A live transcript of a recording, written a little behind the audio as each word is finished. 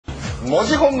文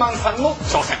字本マンさんの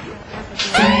挑戦。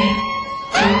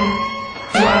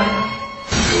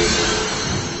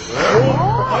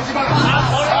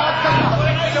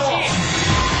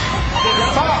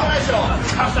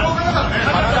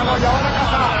体の柔らか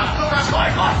さ。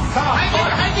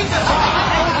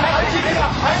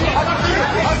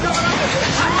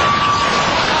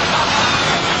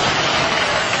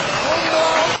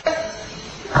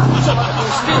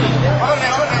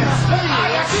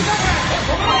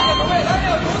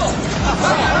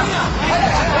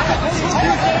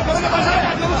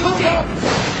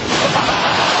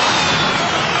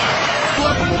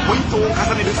ポイントを重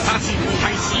ねるスターチームに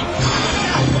対し、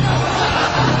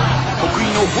得意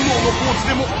の炎のポーズ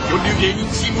でも四流芸人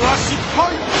チームは失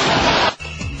敗。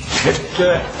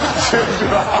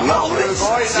うわ、俺すご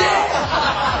いな。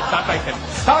3回戦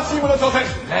スターチームの挑戦。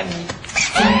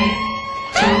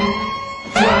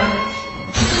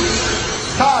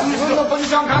さあ、自分のポジ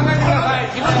ション考えてください。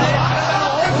自分で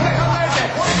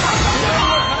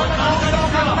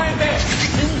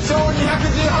身長218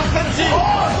センチ、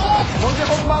文字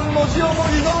本番文字を文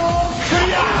字のク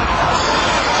リア。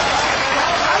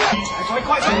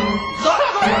怖い。よし。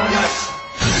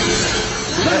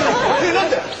なん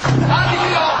で？でき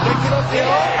ますよ。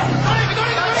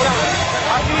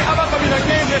走り幅跳びのイメ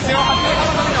ージですよ。走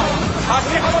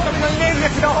り幅跳びのイメージで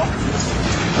すよ。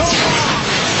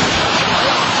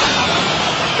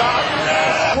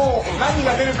もう何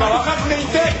が出るか分かってい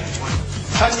て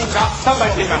3人がスタンバ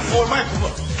イしています。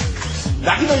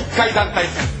泣きの1回団体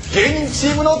戦、芸人チ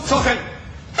ームの挑戦。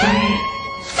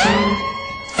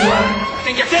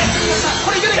逆転。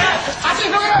これいけるか。足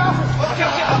の